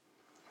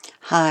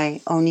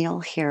Hi, O'Neill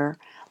here,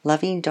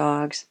 loving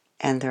dogs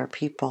and their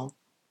people.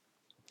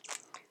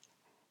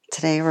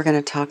 Today we're going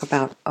to talk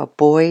about a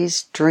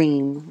boy's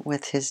dream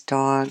with his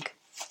dog.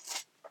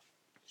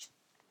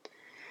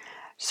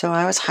 So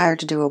I was hired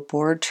to do a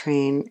board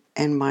train,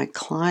 and my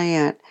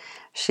client,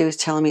 she was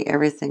telling me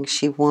everything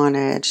she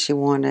wanted. She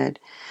wanted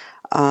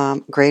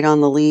great on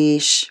the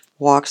leash,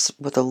 walks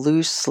with a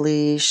loose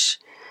leash,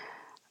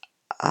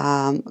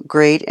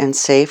 great and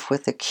safe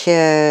with the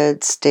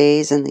kids,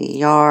 stays in the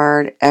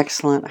yard,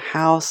 excellent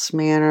house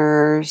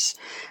manners,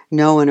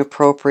 no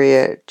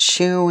inappropriate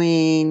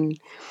chewing.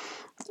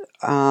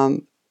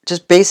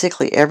 Just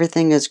basically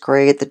everything is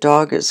great. The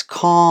dog is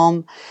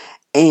calm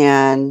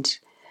and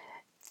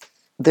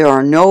there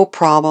are no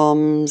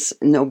problems,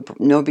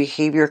 no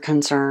behavior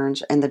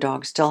concerns, and the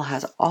dog still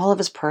has all of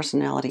his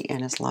personality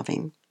and is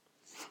loving.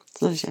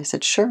 So I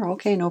said, sure,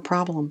 okay, no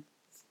problem.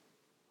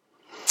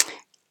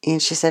 And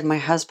she said, my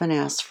husband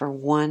asked for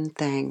one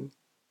thing.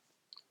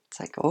 It's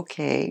like,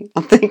 okay.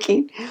 I'm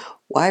thinking,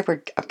 I've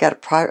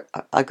got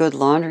a good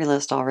laundry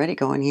list already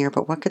going here,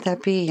 but what could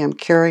that be? I'm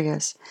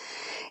curious.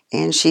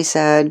 And she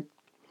said,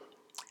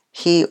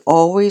 he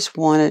always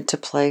wanted to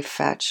play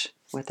fetch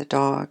with the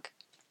dog,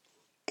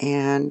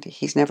 and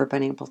he's never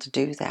been able to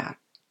do that.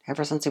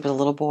 Ever since he was a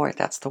little boy,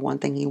 that's the one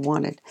thing he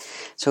wanted.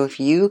 So if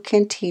you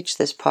can teach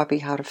this puppy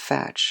how to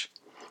fetch,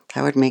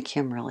 that would make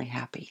him really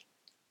happy.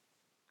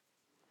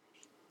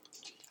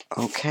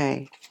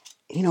 Okay.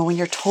 When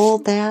you're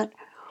told that,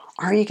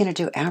 aren't you going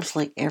to do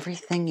absolutely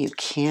everything you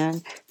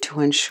can to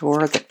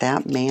ensure that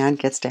that man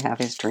gets to have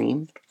his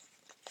dream?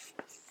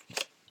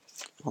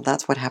 Well,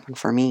 that's what happened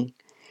for me.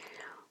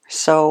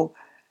 So,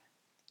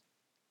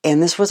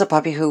 and this was a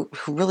puppy who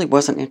really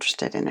wasn't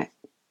interested in it.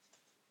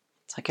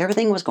 It's like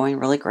everything was going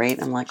really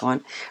great. I'm like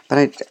going,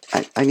 but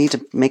I need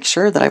to make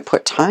sure that I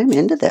put time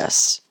into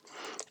this.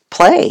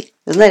 Play.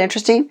 Isn't that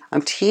interesting?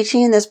 I'm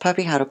teaching this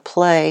puppy how to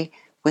play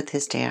with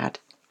his dad.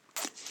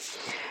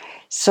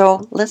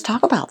 So let's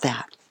talk about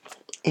that.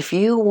 If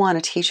you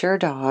want to teach your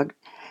dog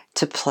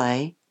to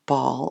play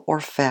ball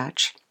or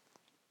fetch,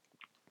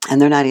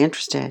 and they're not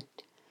interested,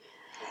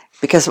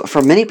 because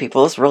for many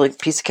people it's really a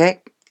piece of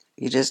cake.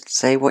 You just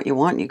say what you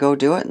want, you go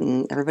do it,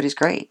 and everybody's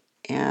great.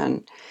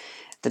 And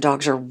the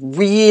dogs are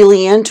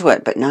really into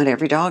it, but not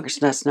every dog.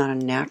 That's not a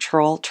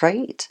natural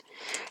trait.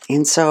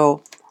 And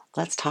so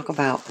let's talk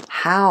about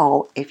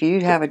how, if you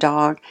have a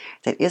dog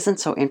that isn't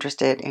so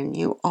interested and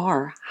you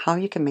are, how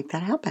you can make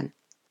that happen.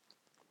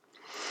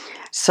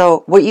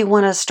 So what you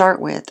want to start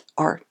with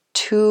are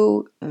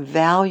two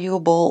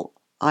valuable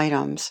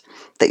items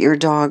that your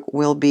dog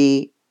will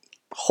be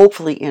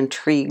hopefully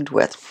intrigued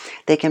with.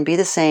 They can be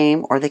the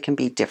same or they can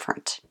be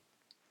different.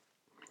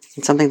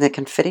 It's something that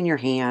can fit in your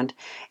hand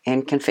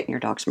and can fit in your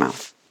dog's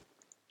mouth.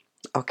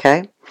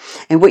 Okay?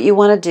 And what you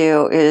want to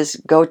do is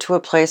go to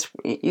a place,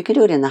 you can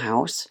do it in the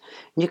house,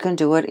 you can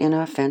do it in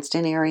a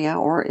fenced-in area,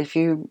 or if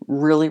you're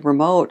really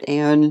remote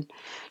and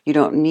you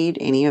don't need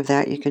any of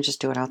that, you can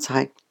just do it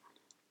outside.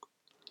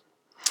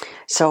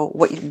 So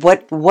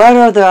what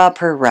are the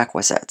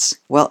prerequisites?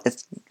 Well,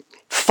 it's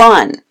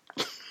fun.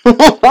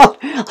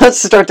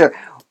 Let's start there.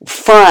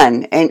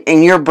 Fun,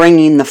 and you're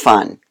bringing the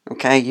fun,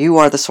 okay? You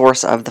are the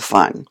source of the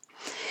fun.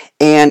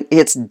 And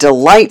it's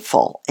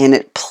delightful, and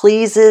it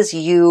pleases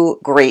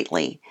you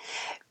greatly.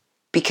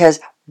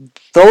 Because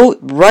though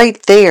right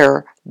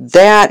there,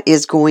 that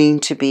is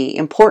going to be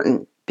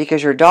important,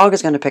 because your dog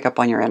is going to pick up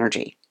on your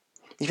energy.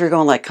 If you're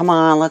going like, come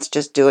on, let's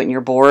just do it, and you're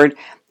bored,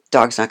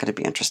 dog's not going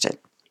to be interested.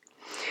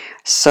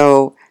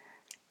 So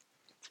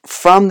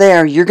from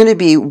there, you're going to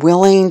be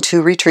willing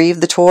to retrieve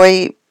the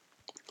toy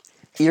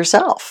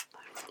yourself.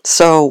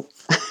 So,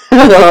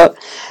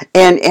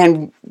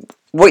 and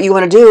what you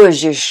want to do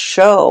is just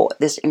show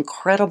this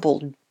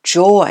incredible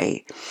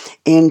joy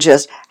in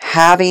just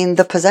having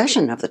the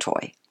possession of the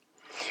toy.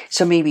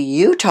 So maybe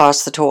you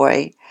toss the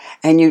toy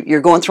and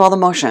you're going through all the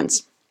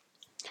motions.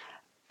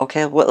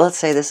 Okay, well, let's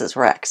say this is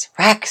Rex.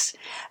 Rex,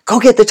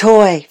 go get the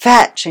toy,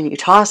 fetch, and you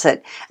toss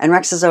it. And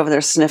Rex is over there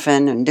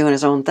sniffing and doing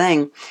his own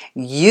thing.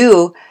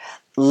 You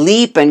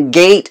leap and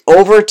gate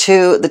over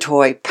to the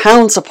toy,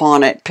 pounce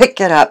upon it,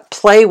 pick it up,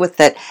 play with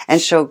it, and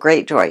show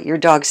great joy. Your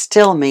dog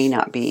still may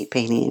not be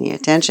paying any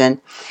attention,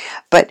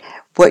 but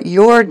what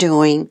you're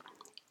doing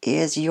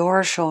is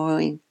you're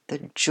showing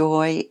the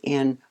joy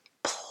in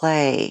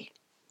play.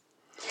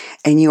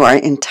 And you are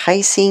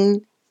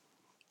enticing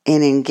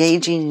and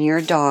engaging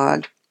your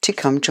dog to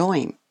come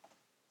join.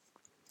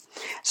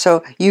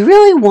 So you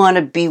really want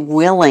to be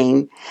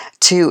willing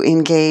to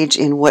engage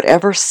in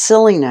whatever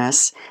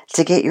silliness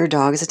to get your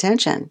dog's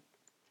attention.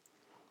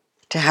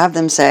 To have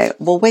them say,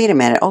 well, wait a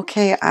minute.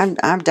 Okay, I'm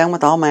done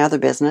with all my other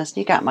business.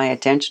 You got my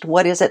attention.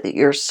 What is it that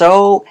you're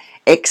so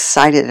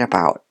excited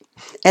about?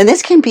 And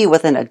this can be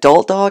with an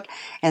adult dog,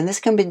 and this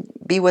can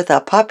be with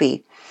a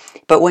puppy.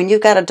 But when you've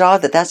got a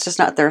dog that's just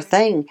not their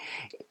thing,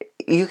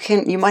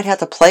 you might have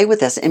to play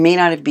with this. It may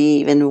not be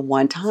even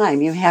one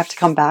time. You have to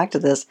come back to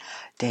this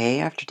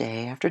day after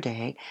day after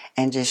day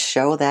and just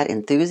show that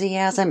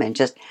enthusiasm and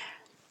just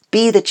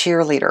be the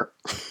cheerleader.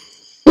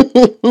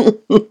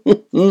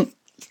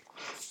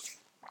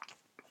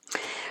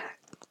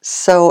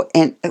 So,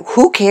 and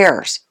who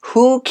cares?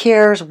 Who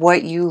cares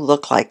what you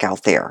look like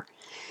out there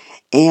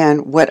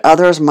and what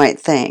others might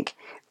think?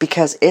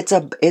 Because it's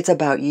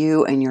about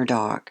you and your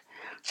dog.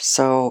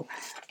 So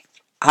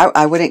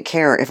I wouldn't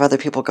care if other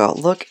people go,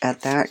 look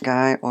at that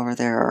guy over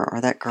there or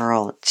that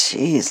girl.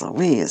 Jeez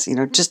Louise,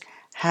 just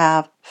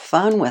have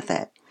fun with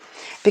it.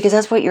 Because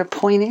that's what your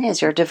point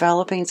is. You're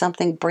developing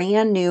something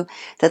brand new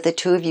that the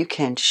two of you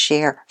can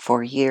share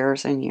for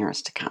years and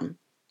years to come.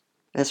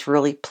 It's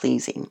really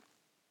pleasing.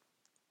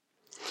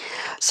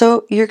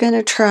 So you're going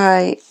to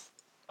try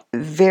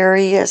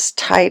various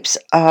types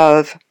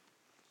of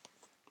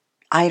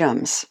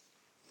items.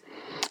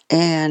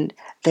 And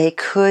they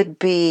could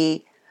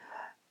be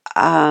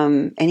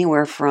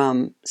anywhere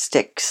from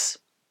sticks.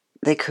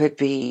 They could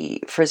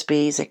be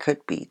frisbees. They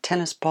could be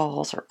tennis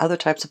balls or other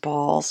types of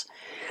balls.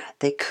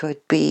 They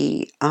could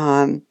be,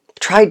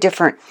 try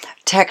different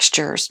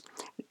textures.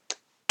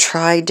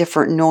 Try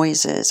different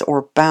noises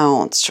or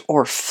bounce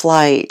or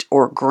flight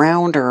or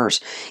grounders,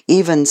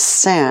 even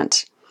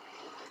scent.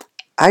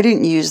 I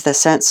didn't use the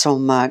scent so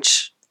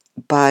much,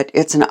 but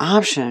it's an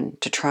option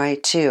to try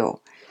too.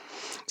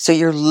 So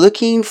you're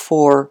looking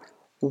for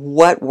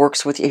what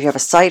works with you. If you have a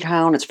sight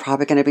hound, it's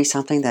probably going to be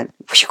something that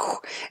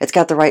it's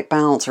got the right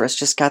bounce or it's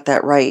just got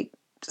that right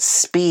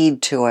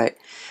speed to it.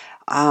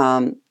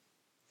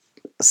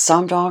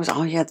 Some dogs,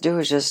 all you have to do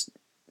is just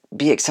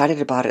be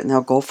excited about it and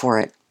they'll go for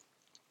it.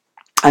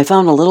 I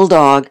found a little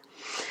dog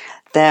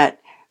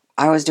that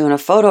I was doing a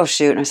photo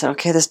shoot and I said,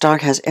 okay, this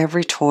dog has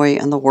every toy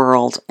in the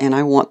world and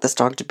I want this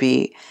dog to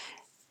be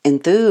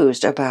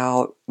enthused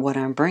about what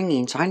I'm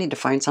bringing. So I need to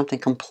find something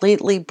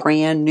completely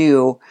brand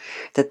new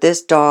that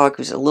this dog,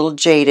 who's a little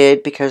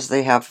jaded because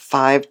they have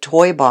 5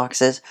 toy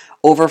boxes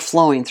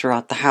overflowing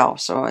throughout the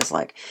house. So I was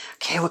like,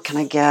 okay, what can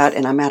I get?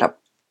 And I'm at a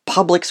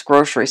Publix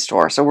grocery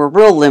store, so we're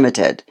real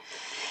limited.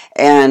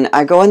 And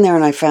I go in there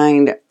and I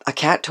find a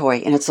cat toy,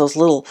 and it's those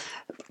little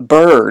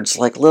birds,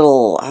 like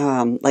little,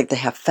 like they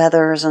have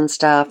feathers and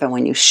stuff, and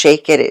when you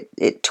shake it,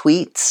 it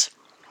tweets.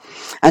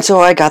 And so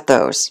I got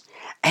those.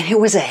 And it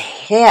was a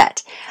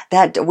hit.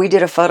 That we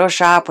did a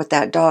Photoshop with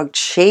that dog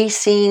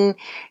chasing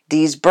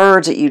these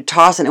birds that you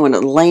toss it, and when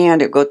it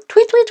land, it goes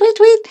tweet, tweet, tweet,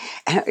 tweet.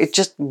 And it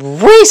just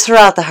raced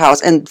throughout the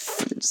house. And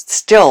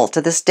still,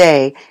 to this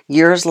day,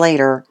 years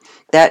later,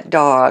 that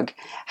dog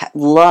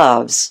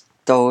loves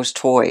those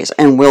toys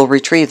and will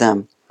retrieve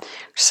them.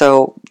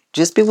 So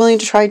just be willing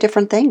to try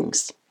different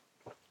things.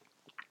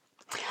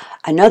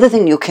 Another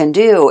thing you can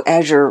do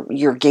as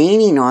you're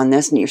gaining on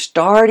this and you're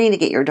starting to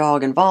get your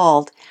dog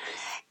involved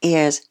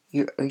is,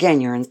 your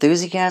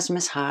enthusiasm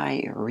is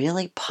high, you're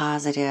really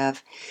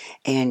positive,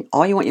 and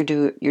all you want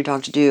your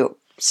dog to do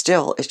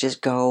still is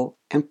just go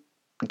and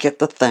get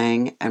the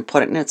thing and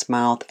put it in its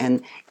mouth,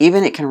 and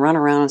even it can run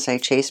around and say,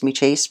 chase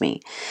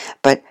me.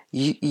 But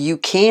you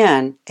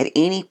can, at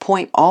any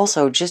point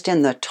also, just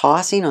in the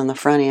tossing on the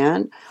front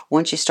end,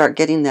 once you start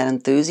getting that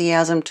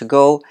enthusiasm to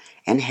go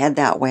and head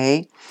that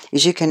way,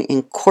 is you can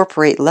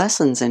incorporate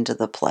lessons into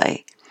the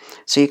play.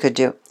 So you could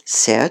do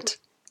sit,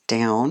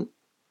 down,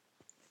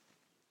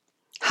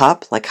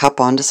 hop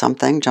onto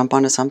something, jump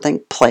onto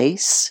something,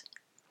 place,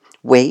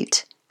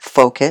 wait,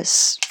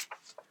 focus,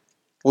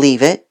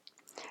 leave it,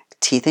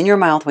 teeth in your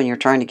mouth when you're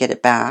trying to get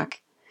it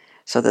back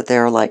so that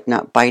they're like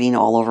not biting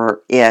all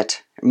over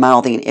it,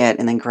 mouthing it,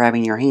 and then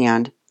grabbing your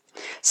hand.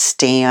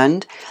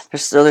 Stand.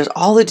 There's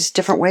all these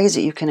different ways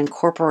that you can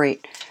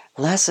incorporate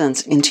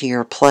lessons into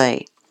your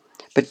play.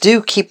 But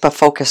do keep a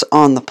focus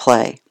on the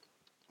play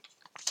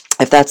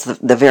if that's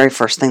the very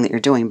first thing that you're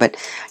doing. But,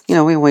 we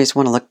always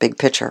want to look big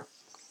picture.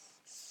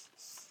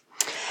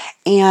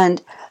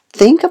 And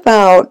think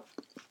about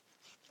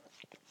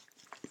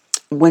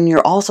when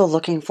you're also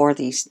looking for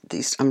these,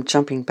 I'm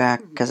jumping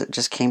back because it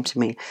just came to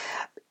me.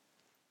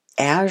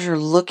 As you're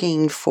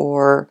looking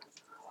for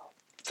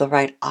the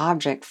right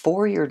object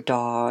for your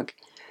dog,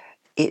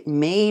 it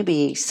may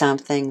be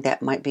something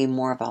that might be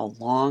more of a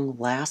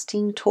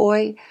long-lasting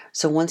toy.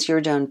 So once you're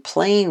done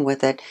playing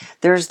with it,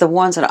 there's the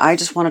ones that I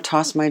just want to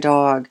toss my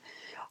dog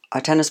a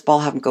tennis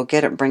ball, have them go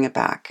get it, bring it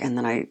back. And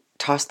then I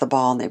toss the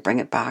ball and they bring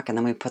it back, and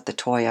then we put the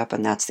toy up,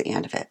 and that's the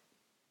end of it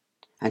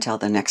until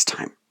the next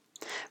time.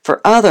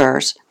 For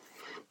others,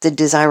 the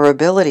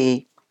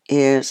desirability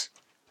is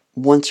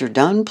once you're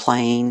done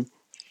playing,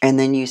 and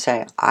then you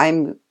say,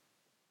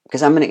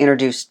 because I'm going to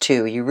introduce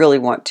 2. You really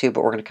want 2,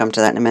 but we're going to come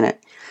to that in a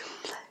minute.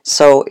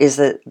 So is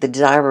the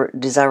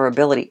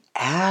desirability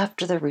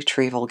after the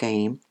retrieval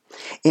game.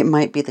 It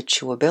might be the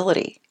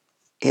chewability.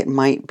 It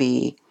might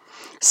be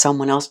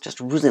someone else just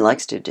really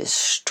likes to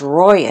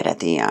destroy it at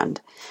the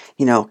end.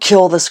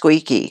 Kill the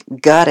squeaky,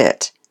 gut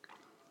it.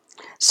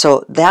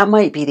 So that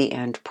might be the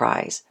end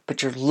prize.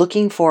 But you're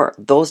looking for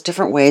those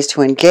different ways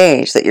to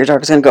engage that your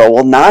dog is going to go,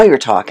 well, now you're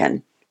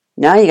talking.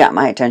 Now you got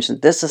my attention.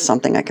 This is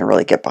something I can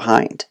really get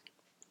behind.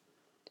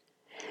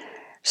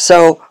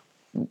 So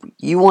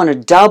you want to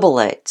double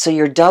it. So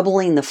you're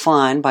doubling the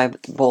fun by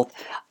both,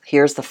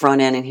 here's the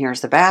front end and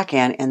here's the back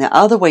end. And the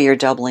other way you're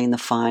doubling the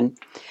fun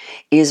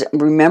is,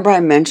 remember I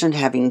mentioned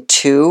having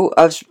two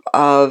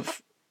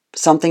of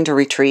something to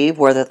retrieve,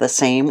 whether the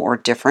same or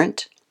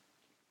different?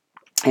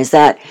 Is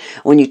that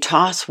when you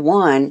toss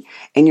one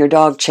and your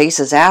dog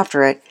chases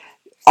after it,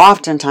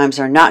 oftentimes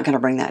they're not going to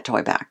bring that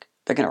toy back.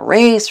 They're going to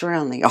race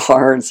around the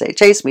yard and say,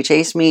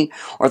 chase me,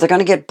 or they're going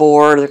to get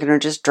bored, or they're going to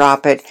just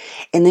drop it.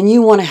 And then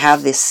you want to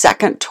have this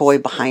second toy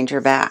behind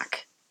your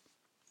back,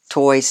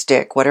 toy,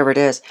 stick, whatever it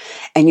is,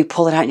 and you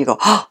pull it out and you go,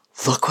 oh,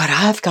 look what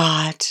I've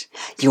got.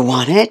 You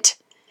want it?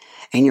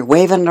 And you're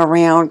waving it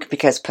around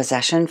because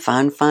possession,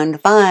 fun, fun,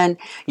 fun.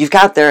 You've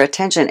got their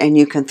attention and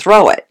you can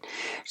throw it.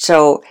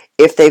 So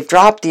if they've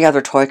dropped the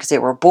other toy because they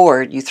were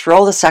bored, you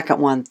throw the second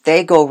one,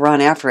 they go run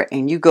after it,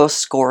 and you go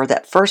score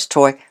that first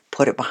toy,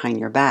 put it behind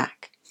your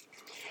back.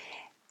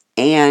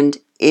 And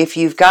if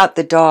you've got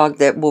the dog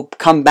that will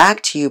come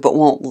back to you but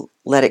won't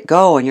let it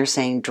go, and you're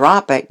saying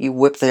drop it, you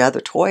whip the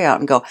other toy out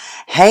and go,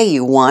 hey,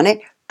 you want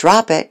it?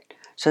 Drop it.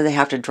 So they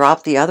have to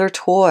drop the other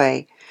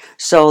toy.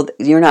 So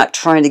you're not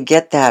trying to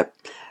get that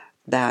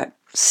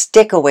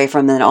stick away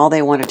from them, and all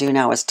they want to do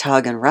now is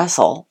tug and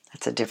wrestle.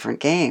 That's a different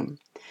game.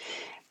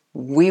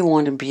 We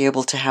want to be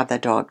able to have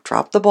that dog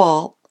drop the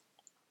ball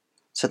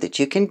so that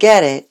you can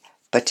get it,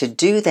 but to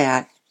do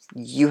that,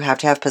 you have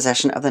to have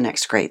possession of the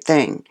next great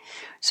thing.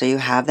 So you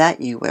have that,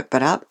 you whip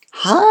it up.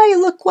 Hi,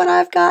 look what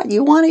I've got.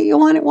 You want it, you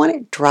want it, want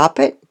it. Drop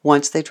it.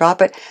 Once they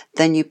drop it,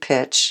 then you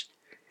pitch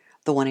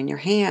the one in your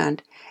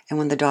hand, and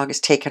when the dog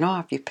is taken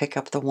off, you pick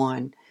up the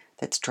one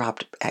that's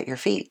dropped at your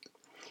feet.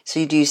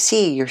 So do you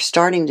see, you're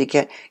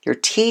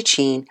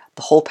teaching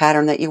the whole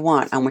pattern that you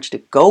want. I want you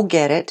to go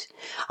get it.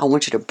 I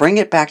want you to bring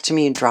it back to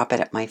me and drop it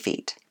at my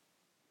feet.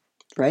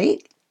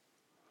 Right?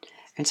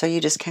 And so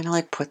you just kind of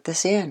like put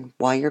this in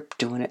while you're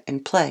doing it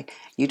and play.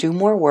 You do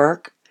more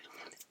work.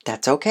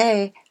 That's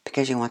okay,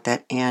 because you want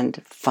that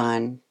end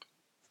fun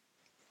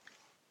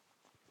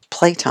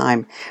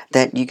playtime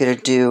that you get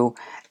to do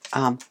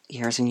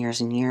years and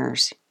years and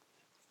years.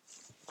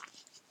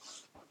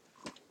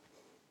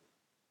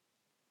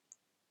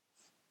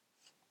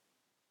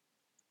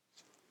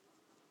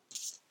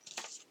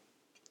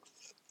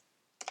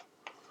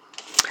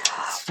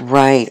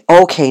 Right.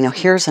 Okay, now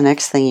here's the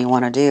next thing you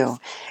want to do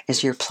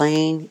is you're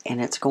playing and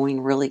it's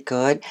going really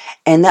good.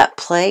 And that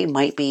play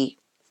might be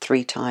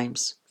 3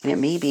 times. And it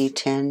may be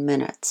 10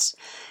 minutes.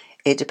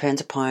 It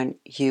depends upon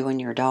you and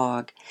your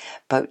dog.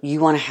 But you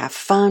want to have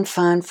fun,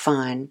 fun,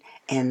 fun.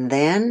 And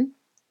then,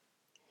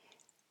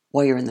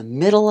 while you're in the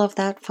middle of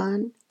that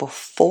fun,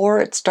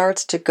 before it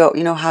starts to go,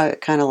 you know how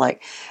it kind of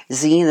like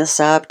zeniths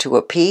up to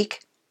a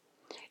peak?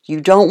 You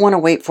don't want to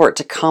wait for it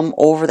to come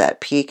over that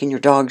peak and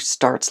your dog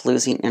starts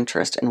losing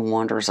interest and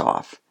wanders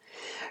off.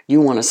 You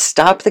want to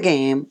stop the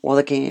game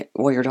while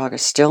your dog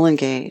is still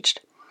engaged.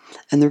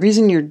 And the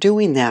reason you're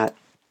doing that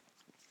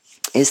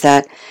is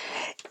that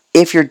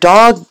if your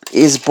dog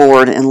is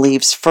bored and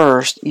leaves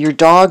first, your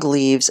dog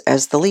leaves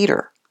as the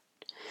leader.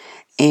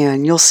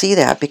 And you'll see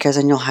that because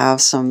then you'll have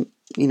some,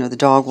 the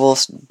dog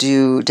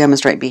will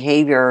demonstrate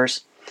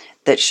behaviors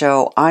that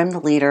show, I'm the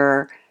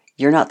leader,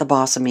 you're not the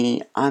boss of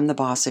me, I'm the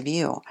boss of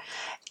you.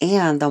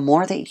 And the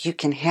more that you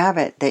can have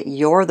it that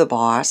you're the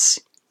boss,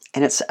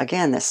 and it's,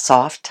 again, this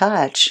soft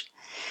touch,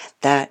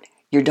 that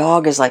your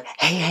dog is like,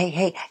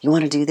 hey, you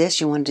want to do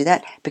this, you want to do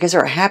that, because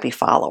they're a happy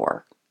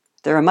follower.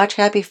 They're a much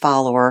happy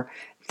follower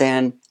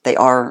than they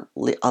are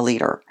a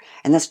leader.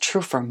 And that's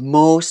true for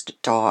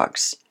most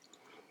dogs.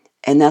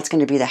 And that's going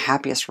to be the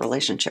happiest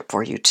relationship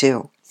for you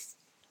too.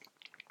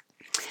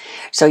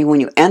 So when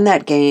you end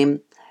that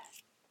game,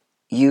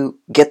 you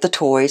get the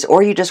toys,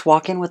 or you just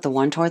walk in with the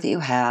one toy that you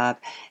have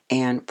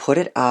and put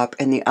it up,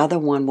 and the other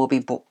one will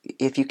be,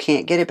 if you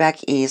can't get it back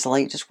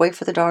easily, just wait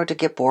for the dog to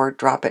get bored,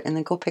 drop it, and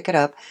then go pick it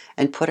up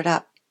and put it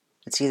up.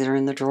 It's either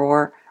in the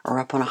drawer or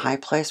up on a high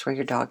place where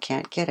your dog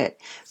can't get it,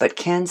 but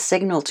can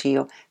signal to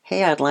you,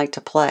 hey, I'd like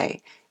to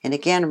play. And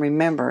again,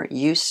 remember,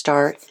 you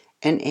start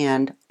and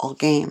end all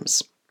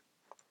games.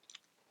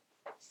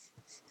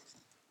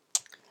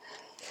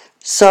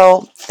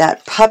 So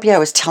that puppy I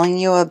was telling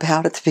you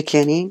about at the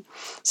beginning,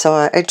 so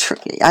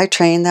I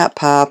trained that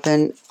pup,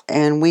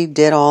 and we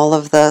did all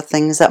of the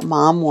things that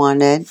Mom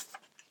wanted.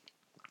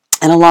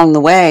 And along the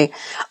way,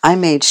 I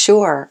made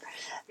sure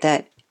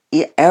that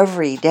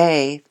every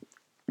day,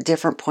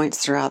 different points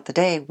throughout the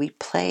day, we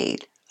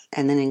played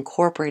and then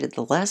incorporated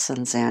the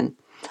lessons in,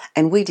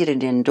 and we did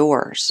it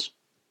indoors.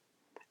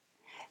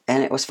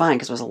 And it was fine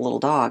because it was a little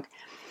dog.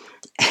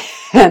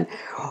 And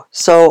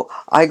so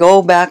I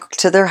go back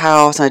to their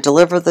house, and I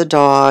deliver the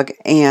dog,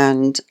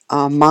 and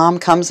Mom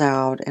comes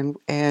out,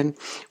 and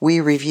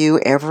we review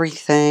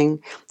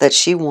everything that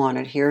she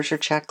wanted. Here's your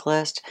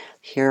checklist.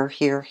 Here.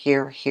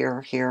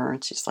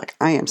 And she's like,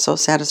 I am so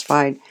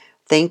satisfied.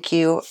 Thank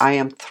you. I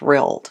am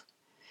thrilled.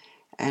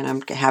 And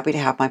I'm happy to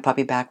have my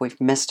puppy back.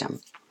 We've missed him.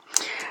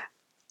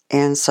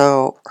 And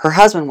so her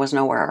husband was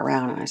nowhere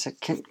around, and I said,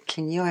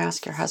 can you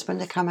ask your husband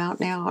to come out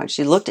now? And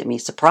she looked at me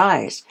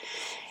surprised.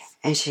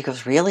 And she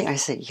goes, really? I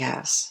said,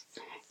 yes.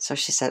 So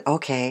she said,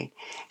 okay.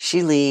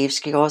 She leaves.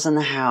 She goes in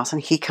the house,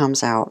 and he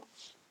comes out.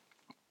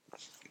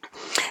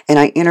 And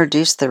I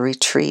introduced the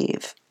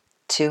retrieve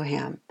to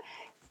him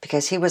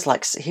because he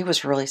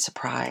was really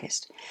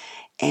surprised.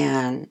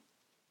 And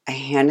I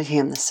handed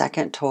him the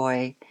second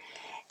toy,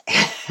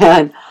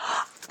 and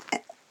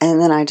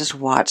then I just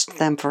watched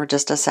them for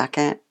just a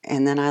second,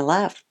 and then I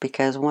left,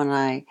 because when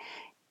I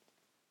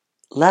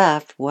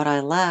left, what I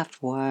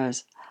left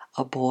was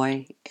a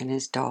boy and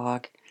his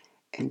dog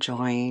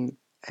enjoying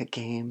a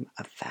game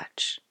of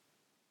fetch.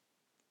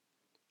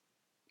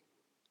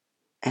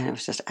 And it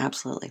was just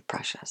absolutely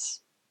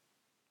precious.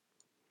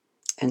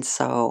 And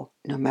so,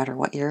 no matter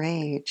what your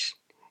age,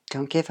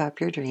 don't give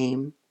up your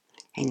dream,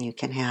 and you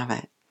can have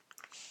it.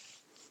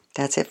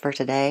 That's it for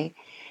today.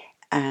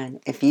 And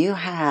if you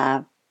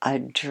have a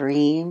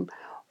dream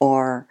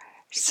or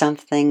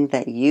something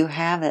that you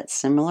have that's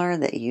similar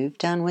that you've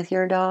done with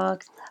your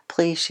dog,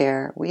 please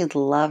share. We'd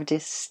love to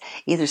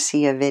either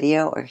see a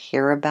video or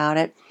hear about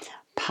it.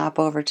 Pop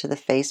over to the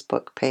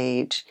Facebook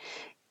page,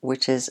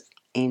 which is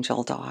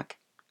Angel Dog.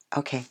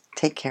 Okay,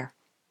 take care.